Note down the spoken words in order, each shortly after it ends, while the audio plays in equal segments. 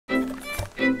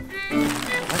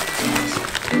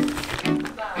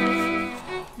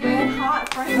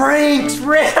Frank's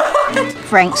Red Hot.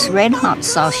 Frank's Red Hot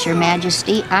sauce, Your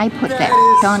Majesty. I put that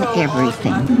on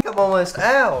everything. I'm almost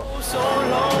out. So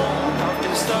long, I've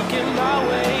been stuck in my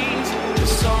ways, but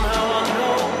somehow I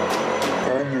know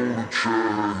I'm gonna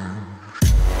change.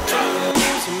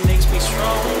 It makes me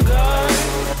stronger.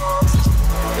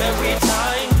 Every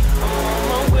time I'm on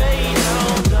my way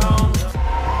down.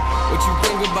 What you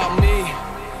think about me?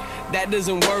 That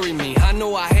doesn't worry me. I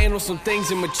know I handle some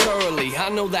things immaturely. I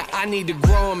know that I need to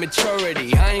grow in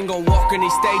maturity. I ain't gonna walk in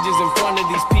these stages in front of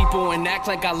these people and act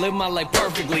like I live my life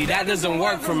perfectly. That doesn't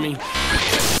work for me.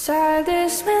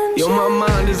 Yo, my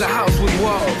mind is a house with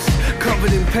walls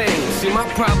covered in pain. See, my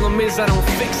problem is I don't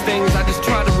fix things, I just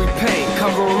try to repaint.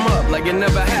 Cover them up like it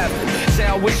never happened. Say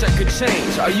I wish I could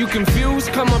change. Are you confused?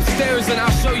 Come upstairs and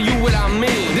I'll show you what I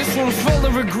mean. This room's full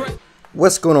of regret.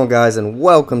 What's going on, guys, and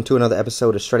welcome to another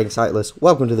episode of Shredding Sightless.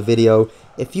 Welcome to the video.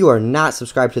 If you are not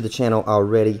subscribed to the channel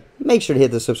already, make sure to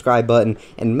hit the subscribe button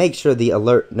and make sure the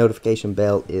alert notification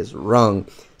bell is rung.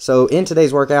 So in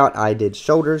today's workout, I did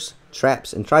shoulders,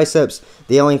 traps, and triceps.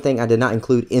 The only thing I did not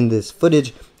include in this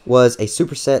footage was a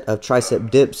superset of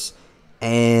tricep dips,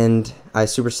 and I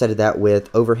supersetted that with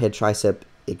overhead tricep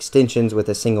extensions with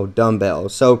a single dumbbell.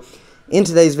 So in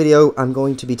today's video, I'm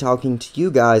going to be talking to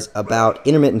you guys about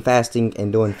intermittent fasting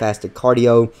and doing fasted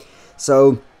cardio.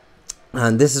 So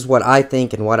this is what I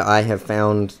think and what I have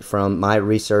found from my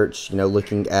research,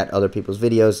 looking at other people's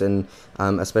videos, and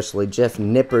especially Jeff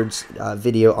Nippard's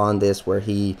video on this, where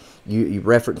he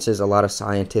references a lot of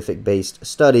scientific-based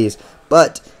studies.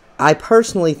 But I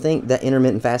personally think that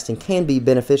intermittent fasting can be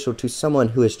beneficial to someone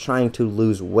who is trying to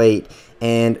lose weight.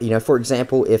 And, for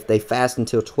example, if they fast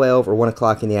until 12 or 1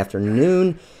 o'clock in the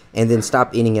afternoon and then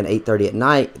stop eating at 8:30 at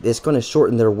night, it's going to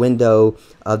shorten their window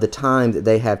of the time that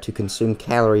they have to consume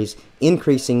calories,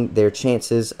 increasing their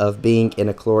chances of being in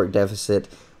a caloric deficit,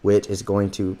 which is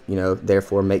going to,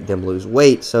 therefore make them lose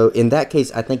weight. So in that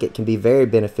case, I think it can be very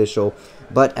beneficial.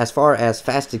 But as far as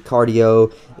fasted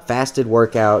cardio, fasted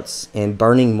workouts, and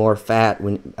burning more fat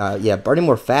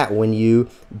when you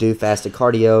do fasted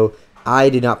cardio, I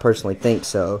do not personally think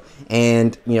so.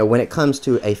 And when it comes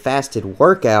to a fasted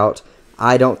workout,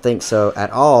 I don't think so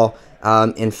at all.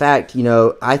 In fact,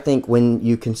 I think when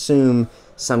you consume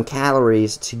some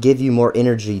calories to give you more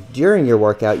energy during your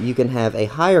workout, you can have a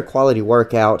higher quality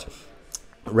workout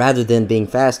rather than being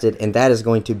fasted, and that is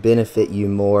going to benefit you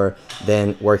more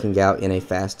than working out in a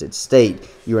fasted state.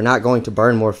 You are not going to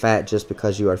burn more fat just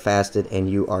because you are fasted and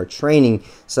you are training.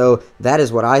 So that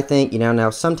is what I think.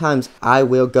 Now sometimes I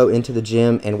will go into the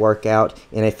gym and work out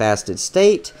in a fasted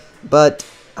state, but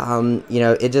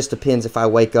it just depends if I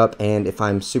wake up and if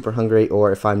I'm super hungry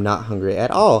or if I'm not hungry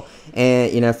at all.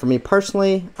 And for me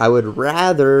personally, I would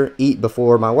rather eat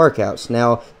before my workouts.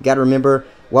 Now you got to remember,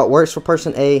 what works for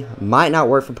person A might not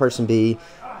work for person B.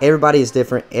 Everybody is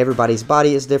different. Everybody's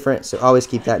body is different. So always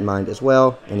keep that in mind as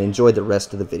well, and enjoy the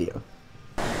rest of the video.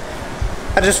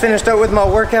 I just finished up with my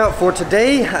workout for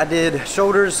today. I did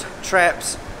shoulders,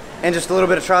 traps, and just a little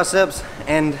bit of triceps.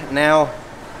 And now,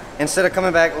 instead of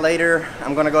coming back later,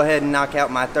 I'm going to go ahead and knock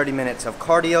out my 30 minutes of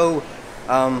cardio.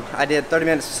 I did 30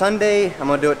 minutes Sunday. I'm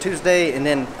going to do it Tuesday and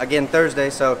then again Thursday.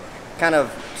 So kind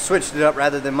of switched it up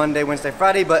rather than Monday, Wednesday,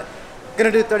 Friday. But gonna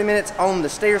do 30 minutes on the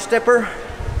stair stepper.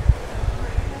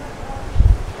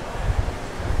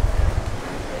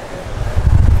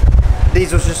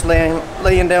 Diesel's just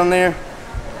laying down there.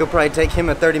 He'll probably take him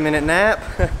a 30-minute nap.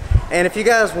 And if you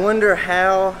guys wonder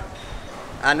how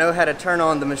I know how to turn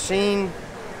on the machine,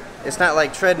 it's not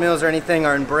like treadmills or anything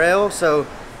are in Braille. So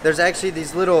there's actually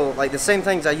these little, like the same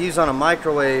things I use on a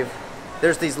microwave,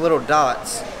 there's these little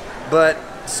dots. But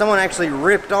someone actually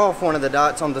ripped off one of the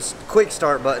dots on the quick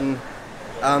start button.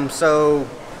 So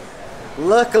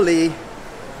luckily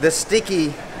the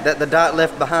sticky that the dot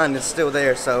left behind is still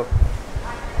there. So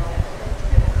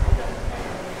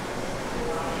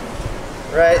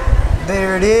right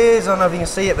there it is. I don't know if you can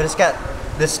see it, but it's got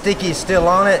the sticky still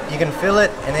on it. You can feel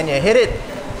it, and then you hit it.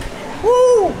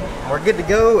 Woo! We're good to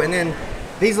go. And then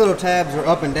these little tabs are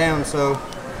up and down, so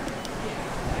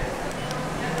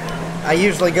I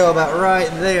usually go about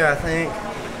right there, I think.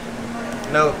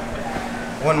 Nope,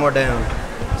 one more down.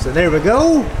 So there we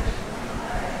go.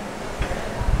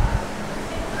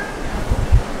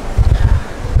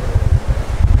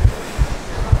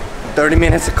 "30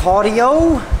 minutes of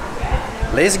cardio.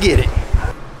 Let's get it."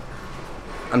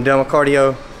 I'm done with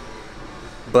cardio,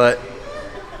 but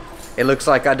it looks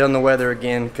like I done the weather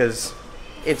again because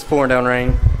it's pouring down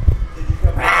rain.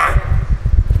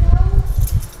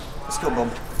 Let's go, Bob.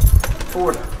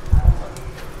 Forward.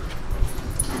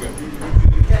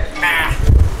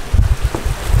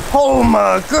 Oh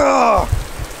my God!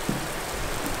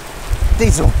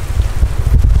 diesel.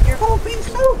 You're going to be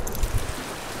slow.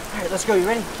 Alright, let's go. You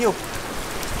ready? Kill.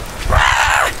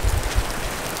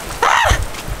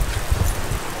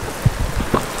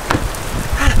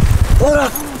 Load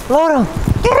up! Load him!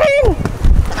 Get in!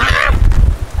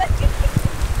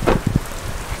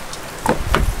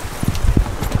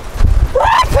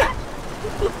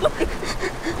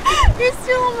 You're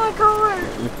still in my car.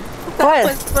 What? That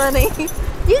was funny.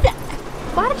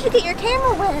 Why did you get your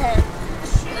camera wet?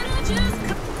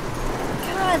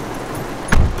 God.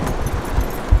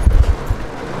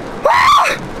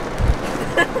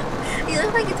 You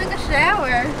look like you took a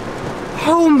shower.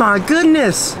 Oh my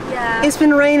goodness! Yeah. It's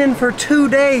been raining for 2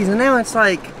 days and now it's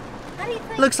like, How do you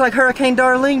think? looks like Hurricane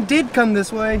Darlene did come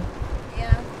this way.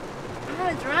 Yeah. I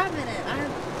had to drive in it. I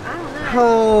don't know.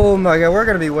 Oh my god, we're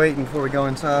gonna be waiting before we go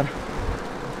inside.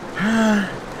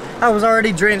 I was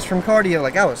already drenched from cardio,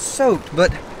 like I was soaked,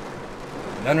 but it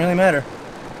doesn't really matter.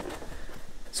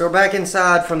 So we're back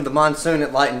inside from the monsoon.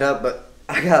 It lightened up, but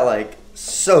I got like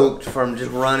soaked from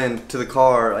just running to the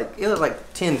car. Like it was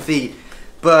like 10 feet.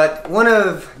 But one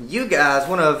of you guys,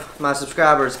 one of my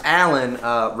subscribers, Alan,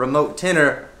 remote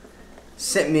tenor,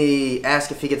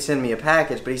 asked if he could send me a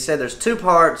package, but he said there's 2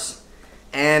 parts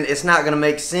and it's not gonna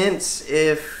make sense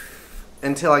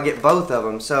until I get both of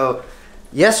them. So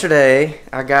yesterday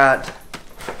I got,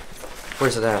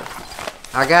 where's it at?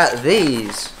 I got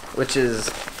these, which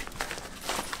is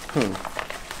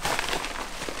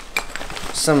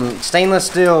some stainless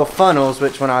steel funnels,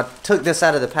 which when I took this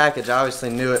out of the package I obviously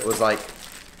knew it was like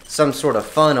some sort of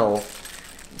funnel,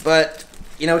 but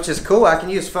you know, which is cool. I can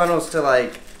use funnels to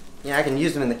like, I can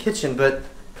use them in the kitchen, but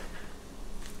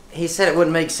he said it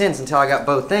wouldn't make sense until I got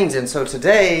both things in. So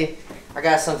today I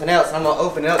got something else and I'm gonna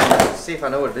open it up and see if I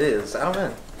know what it is. I don't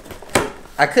know.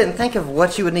 I couldn't think of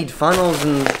what you would need funnels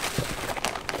and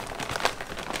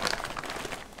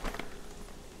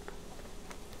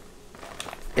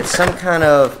it's some kind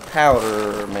of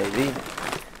powder maybe.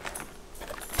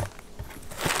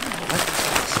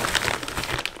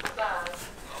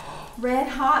 Red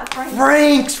Hot Frank's.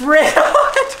 Frank's Red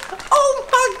Hot! Oh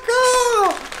my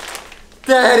god!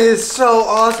 That is so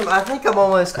awesome. I think I'm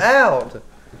almost out.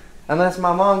 Unless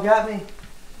my mom got me.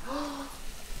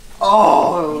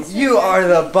 Oh, you are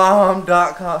the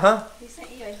bomb.com, huh? He sent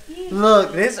you a huge.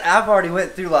 Look, this, I've already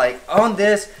went through like, on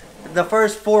this, the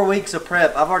first 4 weeks of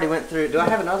prep, I've already went through, do I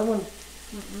have another one?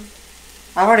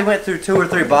 I've already went through 2 or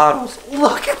 3 bottles.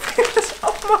 Look at this,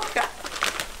 oh my god.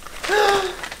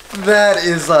 That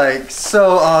is like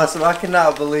so awesome. I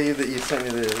cannot believe that you sent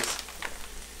me this.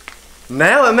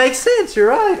 Now it makes sense, you're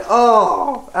right.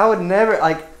 Oh, I would never,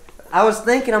 like, I was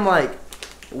thinking, I'm like,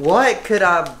 what could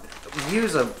I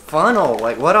use a funnel?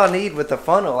 Like, what do I need with the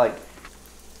funnel? Like,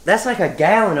 that's like a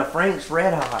gallon of Frank's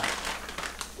Red Hot.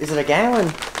 Is it a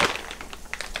gallon?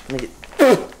 Let me get,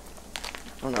 I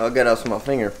don't know, I got off my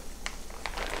finger.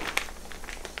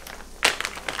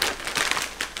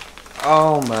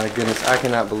 Oh my goodness, I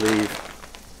cannot believe.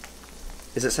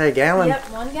 Does it say a gallon?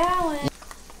 Yep, 1 gallon.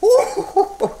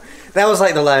 Ooh, that was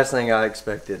like the last thing I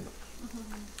expected.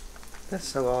 That's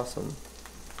so awesome.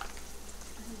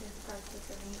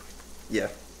 Yeah.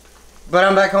 But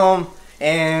I'm back home,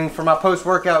 and for my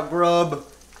post-workout grub,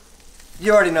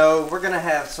 you already know, we're going to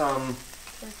have some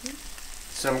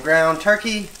ground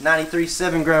turkey,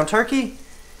 93.7 ground turkey.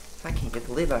 I can't get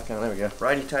the lid back on. There we go.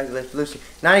 Righty tighty, lefty loosey.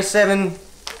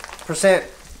 97%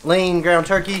 lean ground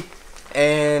turkey,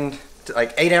 and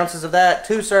like 8 ounces of that,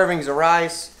 2 servings of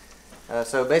rice.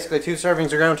 So basically 2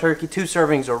 servings of ground turkey, 2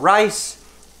 servings of rice,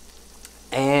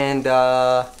 and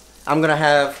I'm gonna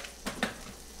have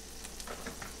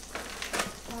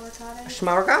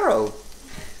schmargaro,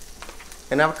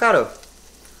 an avocado.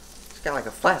 It's got like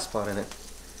a flat spot in it.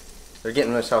 They're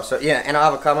getting this off. So yeah, and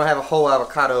avocado. I'm gonna have a whole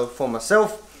avocado for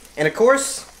myself, and of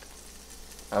course,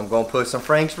 I'm gonna put some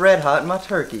Frank's Red Hot in my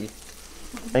turkey.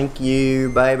 Thank you,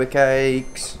 baby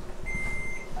cakes.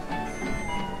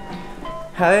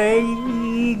 Hey,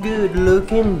 good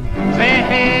looking. Say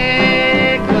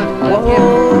hey, good looking.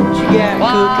 What you got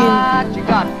cooking? What you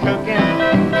got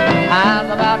cooking? How's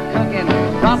about cooking?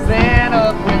 Something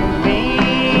up with me.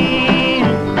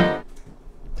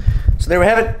 So there we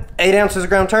have it. 8 ounces of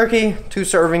ground turkey, 2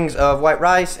 servings of white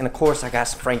rice, and of course I got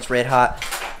some Frank's Red Hot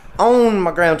on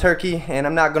my ground turkey, and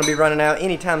I'm not going to be running out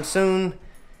anytime soon.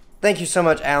 Thank you so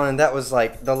much, Alan. That was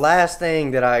like the last thing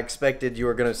that I expected you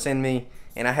were going to send me,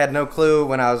 and I had no clue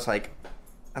when I was like,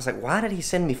 why did he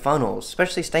send me funnels,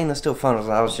 especially stainless steel funnels?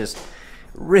 I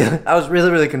was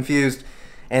really confused.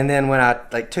 And then when I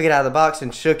like took it out of the box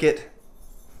and shook it,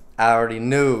 I already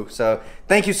knew. So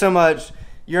thank you so much.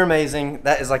 you're amazing.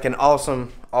 That is like an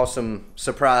awesome, awesome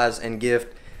surprise and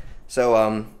gift. So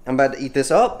I'm about to eat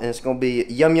this up, and it's gonna be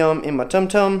yum yum in my tum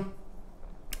tum.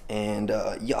 And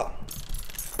yeah.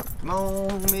 Come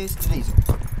on, Mr. Diesel.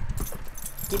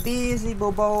 Get busy,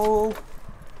 Bobo.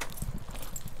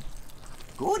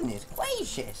 Goodness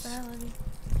gracious. I love you.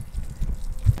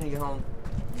 When you get home,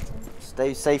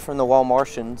 stay safe from the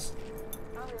Walmartians.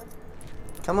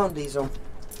 Come on, Diesel.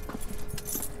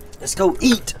 Let's go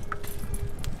eat.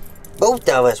 Both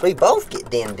of us, we both get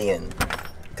din.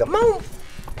 Come on.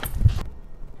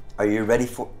 Are you ready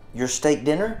for your steak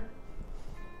dinner?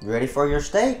 You ready for your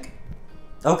steak?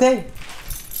 Okay.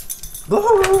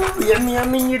 Woohoo! Yum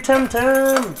yum in your tum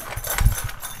tum.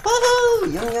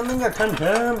 Woohoo! Yum yum in your tum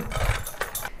tum.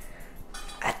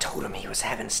 I told him he was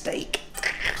having steak.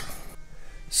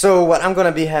 So what I'm going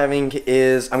to be having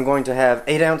is I'm going to have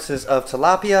 8 ounces of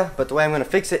tilapia, but the way I'm going to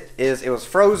fix it is it was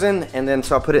frozen, and then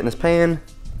so I put it in this pan.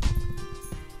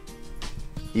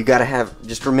 You got to have,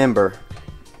 just remember,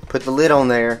 put the lid on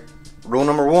there. Rule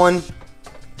number 1,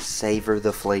 savor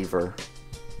the flavor.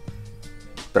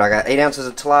 But I got 8 ounces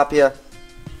of tilapia.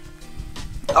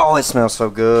 Oh, it smells so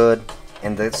good.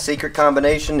 And the secret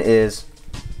combination is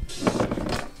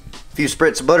a few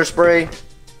spritz of butter spray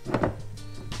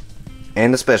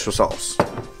and the special sauce.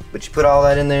 But you put all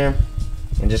that in there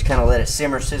and just kind of let it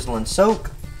simmer, sizzle, and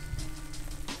soak.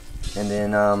 And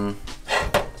then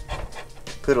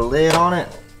put a lid on it.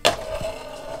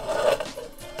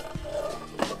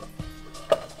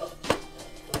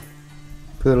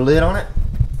 Put a lid on it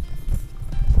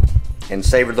and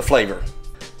savor the flavor.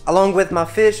 Along with my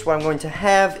fish, what I'm going to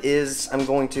have is I'm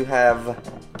going to have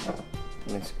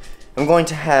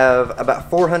about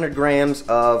 400 grams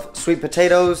of sweet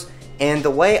potatoes. And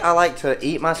the way I like to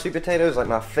eat my sweet potatoes, like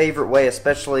my favorite way,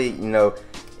 especially, you know,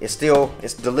 it's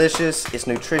delicious, it's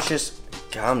nutritious.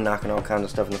 God, I'm knocking all kinds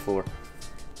of stuff on the floor.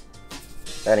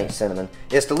 That ain't cinnamon.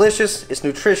 It's delicious, it's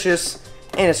nutritious,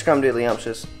 and it's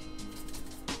scrumdiddlyumptious.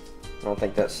 I don't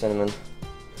think that's cinnamon.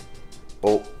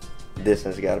 Oh, this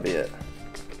has got to be it.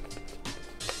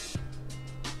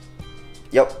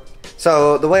 Yep.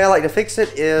 So the way I like to fix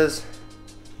it is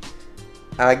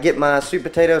I get my sweet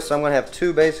potatoes, so I'm going to have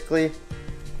 2 basically.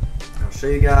 I'll show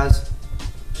you guys.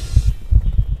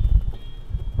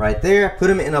 Right there, put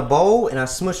them in a bowl and I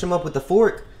smush them up with a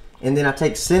fork. And then I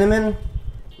take cinnamon,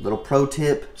 little pro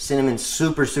tip, cinnamon's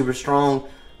super, super strong.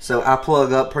 So I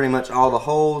plug up pretty much all the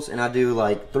holes and I do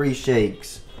like 3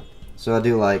 shakes. So I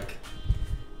do like,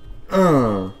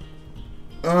 and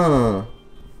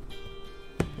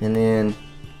then,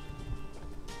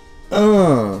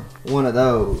 one of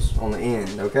those on the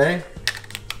end, okay?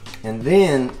 And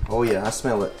then, oh yeah, I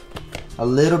smell it. A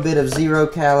little bit of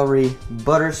 0-calorie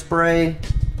butter spray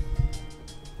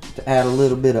to add a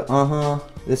little bit of,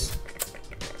 this.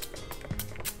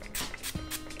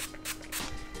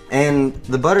 And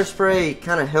the butter spray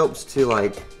kind of helps to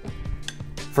like,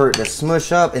 for it to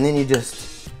smush up, and then you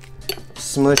just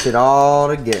smush it all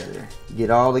together. Get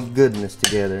all the goodness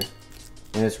together.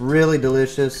 And it's really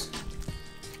delicious.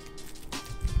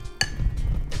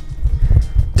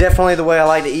 Definitely the way I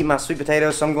like to eat my sweet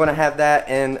potatoes, so I'm going to have that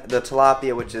and the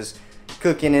tilapia, which is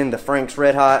cooking in the Frank's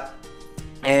Red Hot.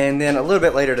 And then a little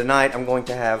bit later tonight, I'm going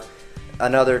to have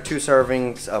another 2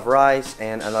 servings of rice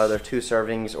and another 2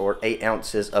 servings or 8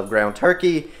 ounces of ground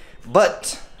turkey.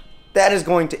 But that is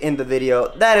going to end the video.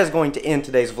 That is going to end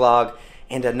today's vlog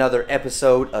and another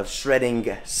episode of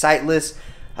Shredding Sightless.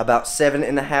 About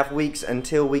 7.5 weeks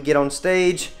until we get on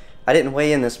stage. I didn't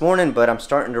weigh in this morning, but I'm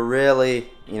starting to really,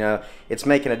 you know, it's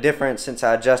making a difference since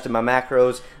I adjusted my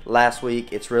macros last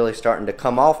week. It's really starting to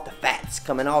come off. The fat's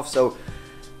coming off. So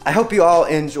I hope you all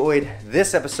enjoyed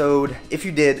this episode. If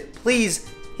you did, please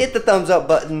hit the thumbs up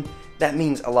button. That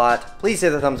means a lot. Please hit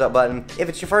the thumbs up button. If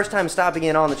it's your first time stopping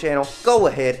in on the channel, go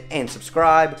ahead and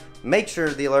subscribe. Make sure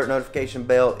the alert notification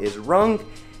bell is rung.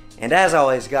 And as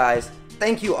always, guys,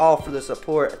 thank you all for the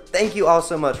support. Thank you all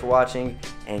so much for watching,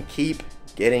 and keep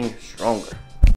getting stronger.